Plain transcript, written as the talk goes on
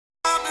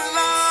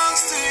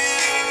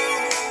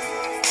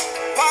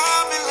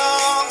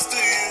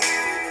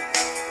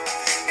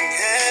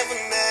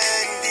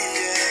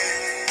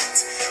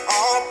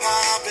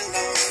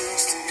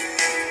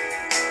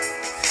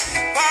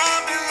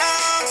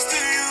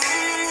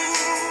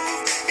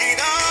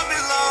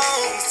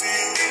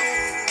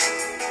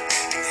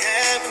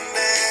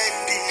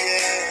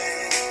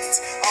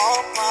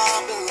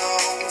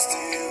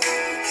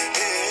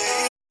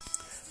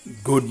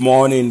Good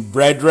morning,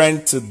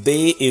 brethren.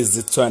 Today is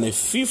the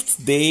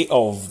 25th day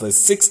of the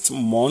 6th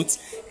month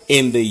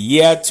in the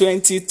year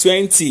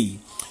 2020.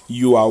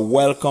 You are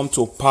welcome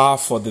to Power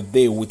for the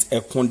Day with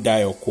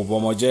Ekundayo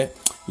Kubomoje.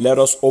 Let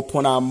us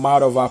open our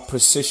mouth of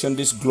appreciation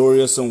this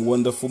glorious and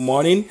wonderful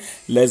morning.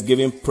 Let's give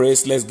him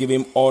praise. Let's give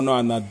him honor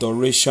and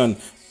adoration.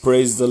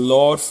 Praise the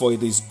Lord, for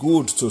it is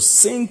good to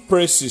sing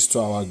praises to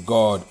our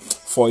God,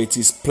 for it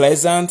is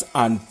pleasant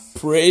and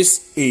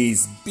praise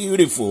is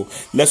beautiful.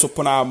 Let's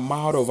open our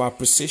mouth of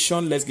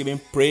appreciation. Let's give him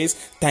praise.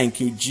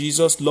 Thank you,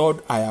 Jesus.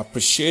 Lord, I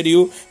appreciate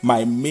you,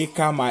 my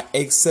maker, my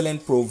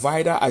excellent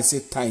provider. I say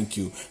thank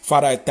you.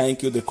 Father, I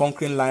thank you, the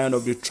conquering lion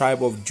of the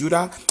tribe of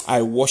Judah.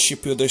 I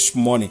worship you this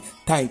morning.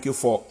 Thank you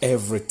for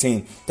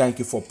everything. Thank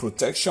you for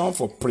protection,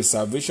 for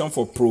preservation,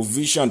 for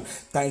provision.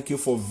 Thank you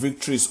for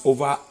victories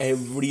over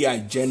every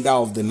agenda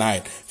of the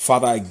night.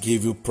 Father, I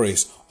give you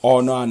praise,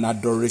 honor, and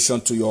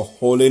adoration to your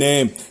holy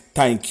name.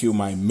 Thank you,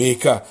 my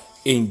maker.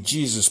 In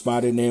Jesus'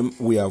 mighty name,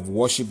 we have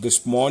worshiped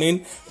this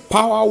morning.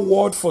 Power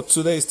word for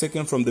today is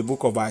taken from the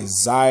book of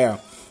Isaiah.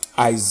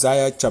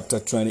 Isaiah chapter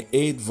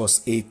 28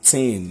 verse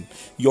 18.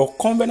 Your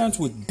covenant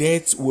with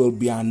death will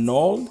be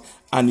annulled,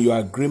 and your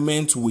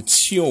agreement with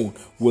Sheol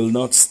will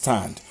not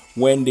stand.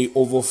 When the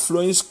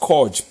overflowing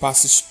scourge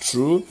passes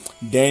through,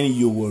 then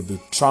you will be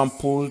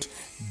trampled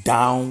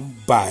down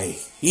by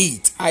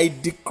it. I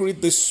decree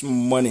this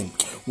morning,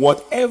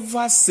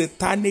 whatever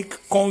satanic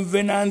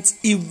covenant,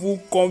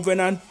 evil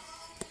covenant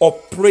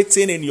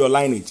operating in your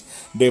lineage,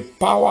 the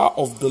power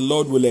of the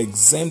Lord will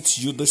exempt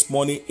you this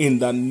morning in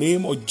the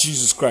name of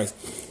Jesus Christ.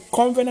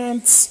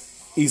 Covenant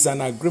is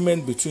an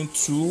agreement between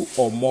two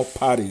or more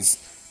parties.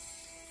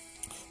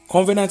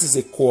 Covenant is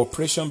a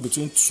cooperation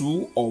between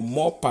two or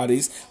more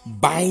parties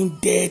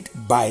binded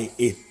by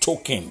a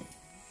token.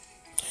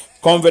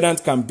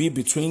 Covenant can be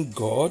between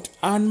God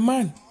and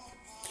man.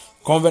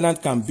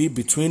 Covenant can be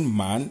between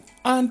man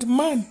and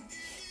man.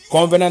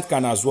 Covenant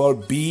can as well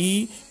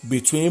be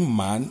between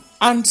man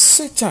and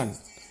Satan.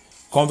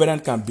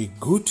 Covenant can be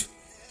good.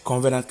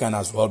 Covenant can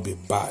as well be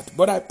bad.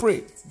 But I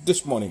pray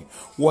this morning,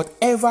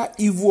 whatever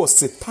evil or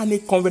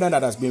satanic covenant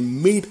that has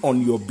been made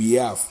on your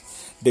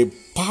behalf, the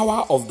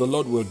power of the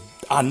Lord will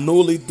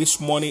annul it this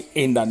morning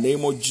in the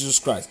name of Jesus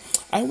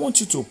Christ. I want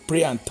you to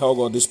pray and tell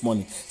God this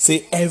morning,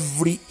 say,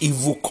 every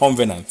evil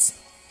covenant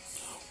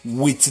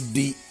with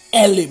the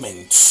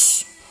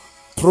elements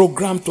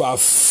programmed to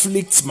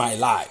afflict my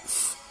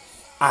life,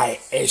 I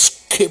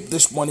escape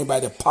this morning by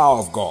the power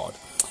of God.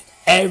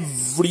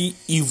 Every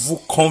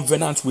evil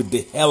covenant with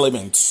the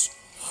elements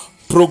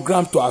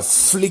programmed to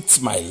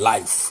afflict my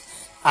life,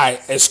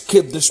 I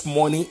escape this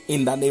morning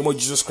in the name of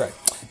Jesus Christ.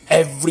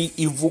 Every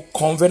evil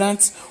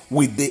covenant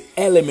with the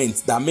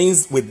elements, that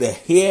means with the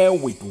air,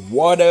 with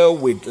water,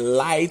 with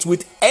light,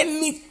 with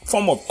any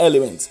form of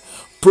elements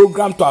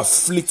programmed to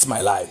afflict my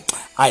life,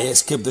 I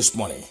escape this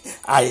morning.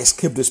 I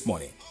escape this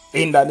morning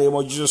in the name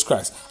of Jesus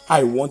Christ.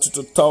 I want you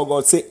to tell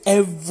God, say,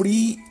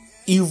 every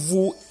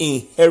evil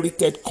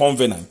inherited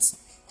covenant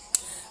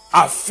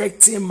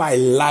affecting my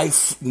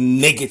life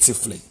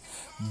negatively,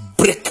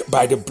 break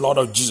by the blood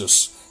of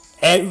Jesus.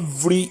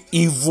 Every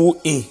evil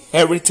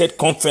inherited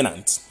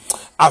covenant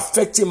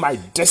affecting my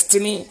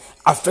destiny,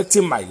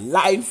 affecting my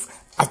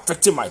life,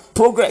 affecting my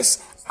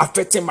progress,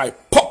 affecting my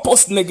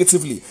purpose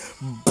negatively,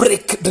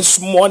 break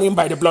this morning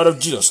by the blood of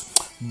Jesus.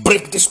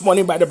 Break this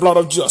morning by the blood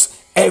of Jesus.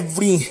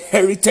 Every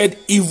inherited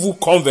evil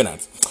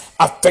covenant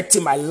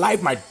affecting my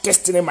life, my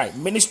destiny, my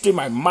ministry,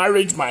 my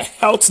marriage, my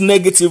health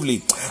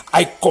negatively,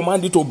 I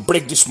command you to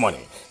break this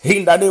morning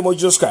in the name of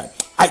Jesus Christ.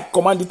 I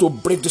command you to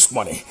break this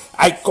morning.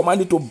 I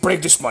command you to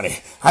break this morning.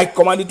 I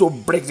command you to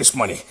break this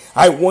morning.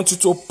 I want you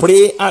to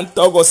pray and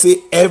tell God, say,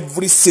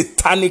 every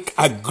satanic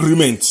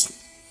agreement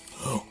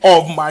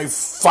of my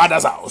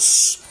father's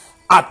house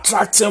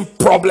attracting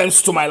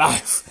problems to my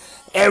life.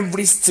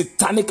 Every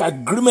satanic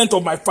agreement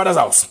of my father's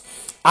house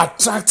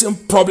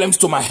attracting problems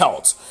to my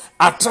health,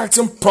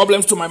 attracting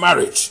problems to my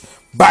marriage,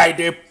 by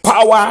the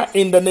power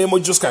in the name of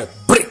Jesus Christ,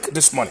 break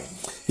this morning.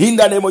 In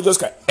the name of Jesus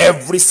Christ,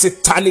 every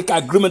satanic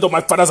agreement of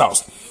my father's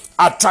house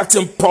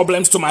attracting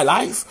problems to my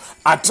life,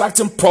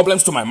 attracting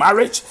problems to my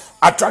marriage,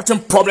 attracting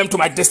problems to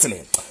my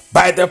destiny,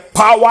 by the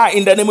power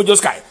in the name of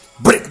Jesus Christ,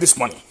 break this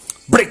morning.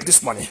 Break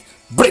this morning.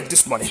 Break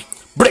this morning.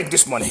 Break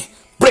this morning.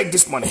 Break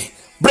this morning.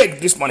 Break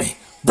this morning.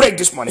 Break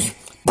this morning.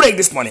 Break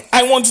this morning.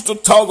 I want you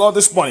to tell God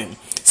this morning,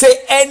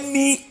 say,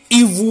 any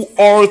evil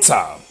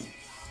altar,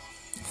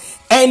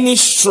 any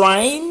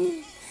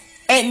shrine,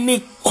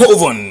 any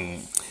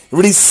coven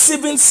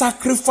receiving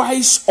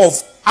sacrifice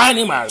of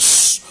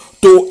animals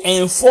to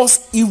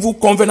enforce evil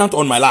covenant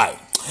on my life,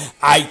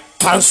 I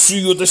cancel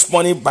you this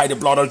morning by the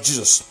blood of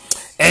Jesus.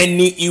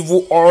 any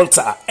evil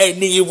altar,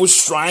 any evil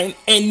shrine,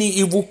 any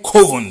evil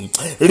coven,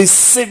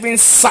 receiving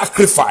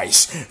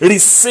sacrifice,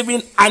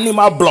 receiving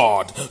animal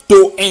blood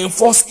to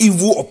enforce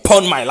evil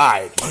upon my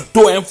life,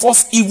 to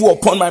enforce evil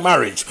upon my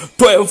marriage,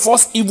 to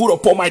enforce evil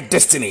upon my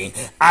destiny,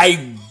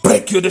 I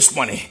break you this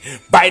morning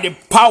by the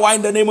power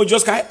in the name of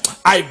Jesus Christ.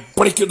 I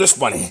break you this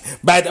morning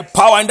by the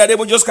power in the name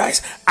of Jesus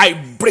Christ. I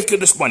break you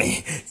this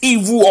morning.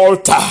 Evil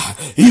altar,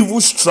 evil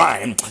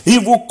shrine,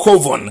 evil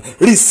coven,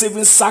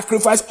 receiving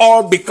sacrifice,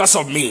 all because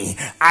of me.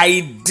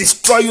 I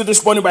destroy you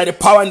this morning by the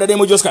power in the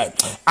name of Jesus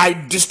Christ. I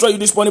destroy you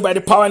this morning by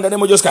the power in the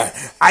name of Jesus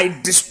Christ. I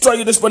destroy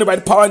you this morning by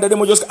the power in the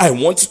name of Jesus Christ.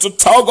 I want you to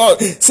tell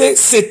God, say,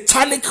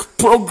 satanic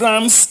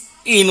programs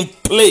in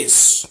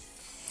place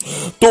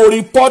to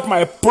report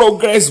my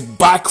progress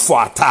back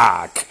for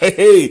attack.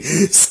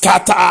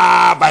 Scatter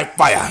by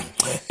fire.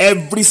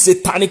 Every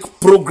satanic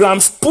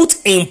programs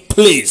put in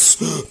place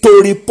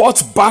to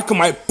report back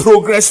my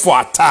progress for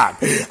attack,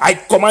 I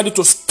command you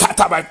to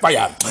scatter by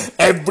fire.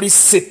 Every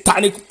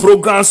satanic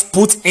programs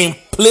put in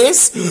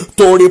place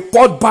to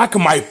report back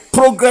my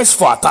progress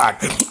for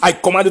attack, I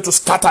command you to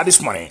scatter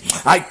this morning.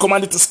 I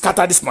command you to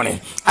scatter this morning.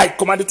 I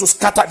command you to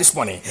scatter this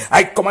morning.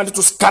 I command you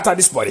to scatter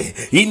this morning.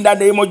 In the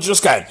name of Jesus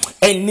Christ,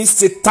 any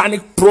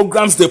satanic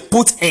programs they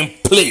put in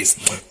place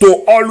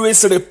to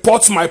always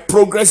report my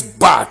progress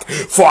back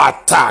for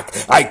attack,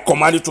 I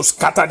command you to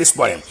scatter this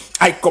morning.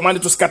 I command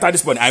you to scatter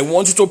this morning. I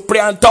want you to pray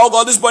and tell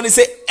God this morning,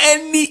 say,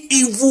 any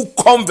evil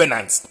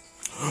covenant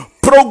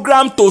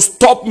program to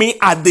stop me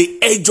at the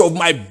edge of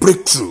my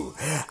breakthrough,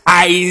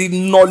 I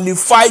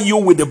nullify you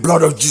with the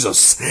blood of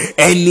Jesus.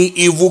 Any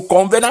evil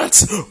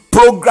covenant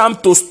program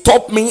to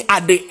stop me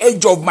at the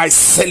edge of my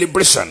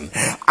celebration,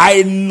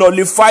 I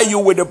nullify you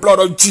with the blood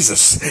of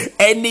Jesus.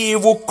 Any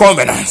evil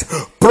covenant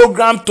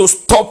program to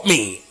stop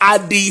me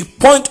at the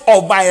point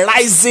of my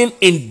rising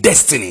in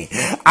destiny,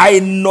 I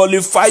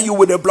nullify you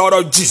with the blood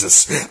of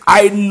Jesus.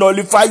 I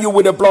nullify you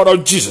with the blood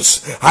of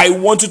Jesus. I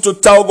want you to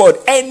tell God,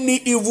 any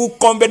evil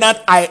covenant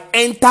I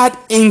entered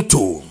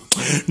into,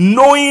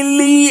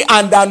 knowingly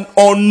and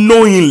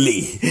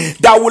unknowingly,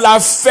 that will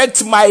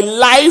affect my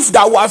life,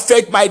 that will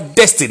affect my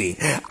destiny,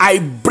 I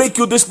break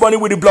you this morning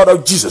with the blood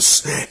of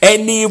Jesus.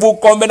 Any evil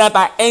covenant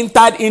I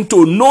entered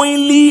into,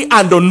 knowingly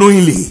and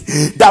unknowingly,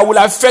 that will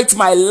affect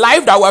my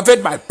life, that will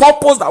affect my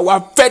purpose, that will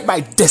affect my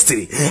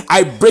destiny,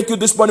 I break you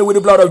this morning with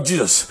the blood of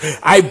Jesus.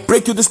 I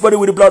break you this morning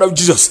with the blood of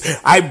Jesus.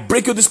 I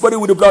break you this morning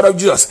with the blood of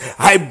Jesus.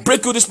 I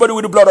break you this morning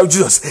with the blood of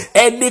Jesus.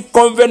 Any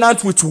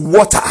covenant with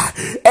water,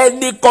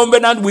 any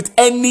covenant with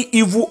any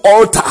evil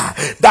altar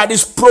that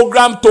is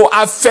programmed to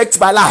affect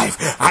my life,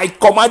 I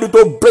command you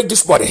to break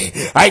this body.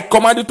 I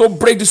command you to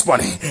break this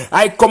body.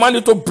 I command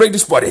you to break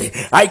this body.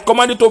 I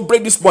command you to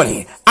break this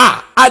body.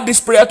 Add this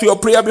prayer to your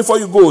prayer before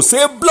you go.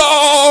 Say,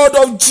 blood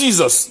of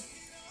Jesus,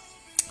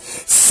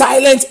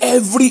 silence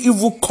every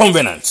evil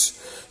covenant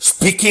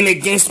speaking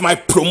against my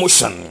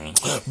promotion.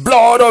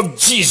 Blood of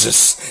Jesus,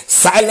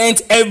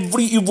 silence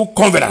every evil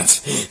covenant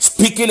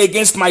speaking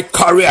against my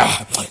career,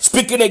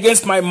 speaking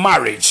against my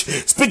marriage,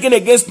 speaking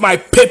against my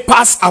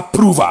papers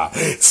approval,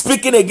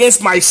 speaking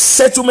against my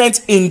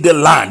settlement in the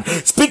land,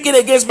 speaking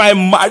against my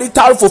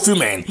marital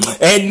fulfillment.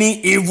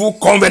 Any evil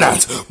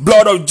covenant,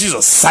 blood of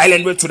Jesus,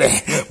 silence them today.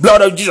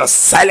 Blood of Jesus,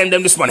 silence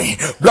them this morning.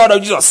 Blood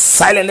of Jesus,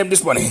 silence them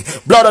this morning.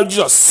 Blood of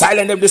Jesus,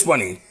 silence them this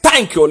morning.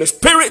 Thank you, Holy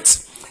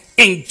Spirit.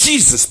 In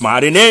Jesus'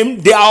 mighty name,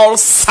 they are all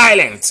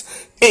silent.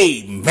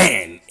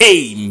 Amen.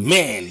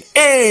 Amen.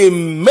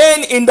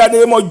 Amen. In the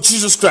name of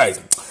Jesus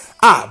Christ.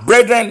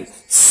 Brethren,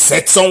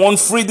 set someone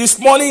free this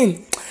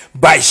morning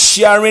by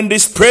sharing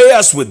these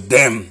prayers with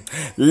them.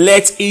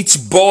 Let it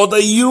bother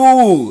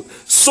you,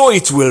 so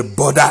it will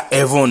bother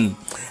heaven.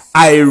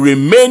 I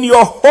remain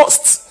your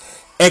host,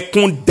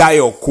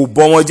 Ekundayo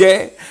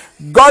Kubomoje.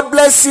 God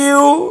bless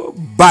you.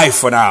 Bye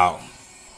for now.